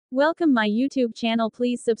Welcome my YouTube channel,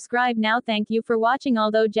 please subscribe now. Thank you for watching.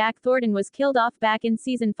 Although Jack Thornton was killed off back in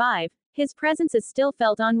season 5, his presence is still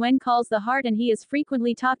felt on When Calls the Heart, and he is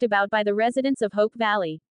frequently talked about by the residents of Hope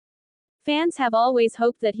Valley. Fans have always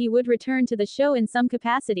hoped that he would return to the show in some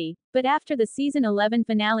capacity, but after the season 11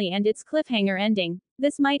 finale and its cliffhanger ending,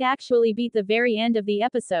 this might actually beat the very end of the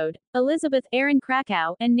episode. Elizabeth Aaron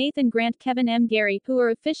Krakow and Nathan Grant Kevin M. Gary, who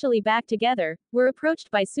are officially back together, were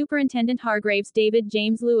approached by Superintendent Hargraves David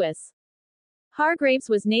James Lewis. Hargraves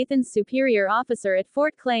was Nathan's superior officer at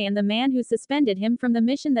Fort Clay and the man who suspended him from the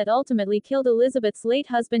mission that ultimately killed Elizabeth's late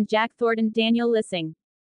husband Jack Thornton. Daniel Lissing.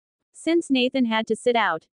 Since Nathan had to sit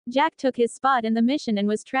out, Jack took his spot in the mission and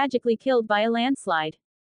was tragically killed by a landslide.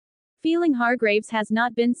 Feeling Hargraves has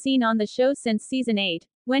not been seen on the show since season 8,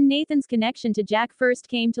 when Nathan's connection to Jack first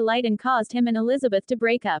came to light and caused him and Elizabeth to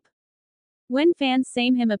break up. When fans saw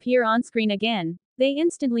him appear on screen again, they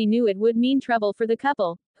instantly knew it would mean trouble for the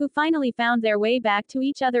couple, who finally found their way back to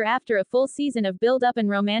each other after a full season of build-up and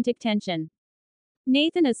romantic tension.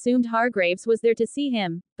 Nathan assumed Hargraves was there to see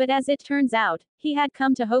him, but as it turns out, he had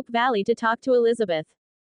come to Hope Valley to talk to Elizabeth.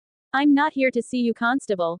 "I'm not here to see you,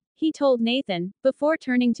 Constable," he told Nathan, before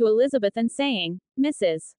turning to Elizabeth and saying,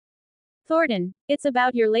 "Mrs. Thornton, it's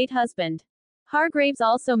about your late husband." Hargraves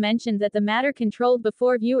also mentioned that the matter controlled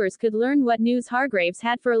before viewers could learn what news Hargraves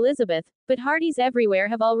had for Elizabeth, but Hardys everywhere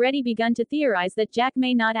have already begun to theorize that Jack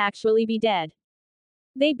may not actually be dead.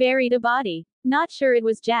 "They buried a body. Not sure it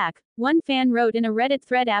was Jack," one fan wrote in a Reddit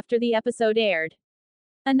thread after the episode aired.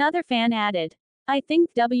 Another fan added, "I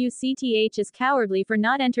think WCTH is cowardly for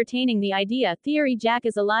not entertaining the idea theory Jack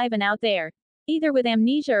is alive and out there. Either with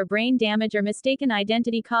amnesia or brain damage or mistaken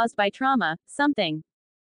identity caused by trauma, something."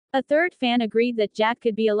 A third fan agreed that Jack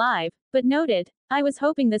could be alive, but noted, "I was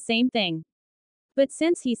hoping the same thing. But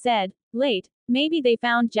since he said, late, maybe they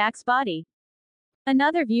found Jack's body."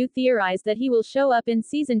 Another view theorized that he will show up in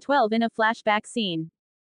season 12 in a flashback scene.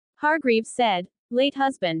 Hargraves said, "Late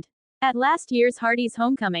husband." At last year's Hardy's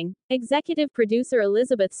Homecoming, executive producer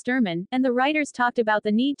Elizabeth Sturman and the writers talked about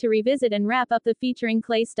the need to revisit and wrap up the featuring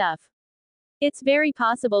Clay stuff. "It's very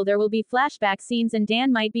possible there will be flashback scenes and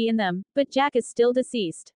Dan might be in them, but Jack is still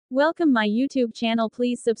deceased." Welcome my YouTube channel,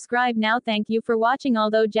 please subscribe now. Thank you for watching.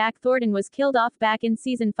 Although Jack Thornton was killed off back in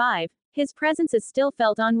season 5, his presence is still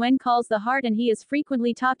felt on When Calls the Heart, and he is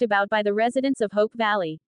frequently talked about by the residents of Hope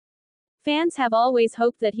Valley. Fans have always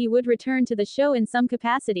hoped that he would return to the show in some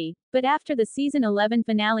capacity, but after the season 11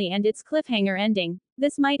 finale and its cliffhanger ending,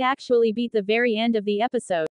 this might actually beat the very end of the episode.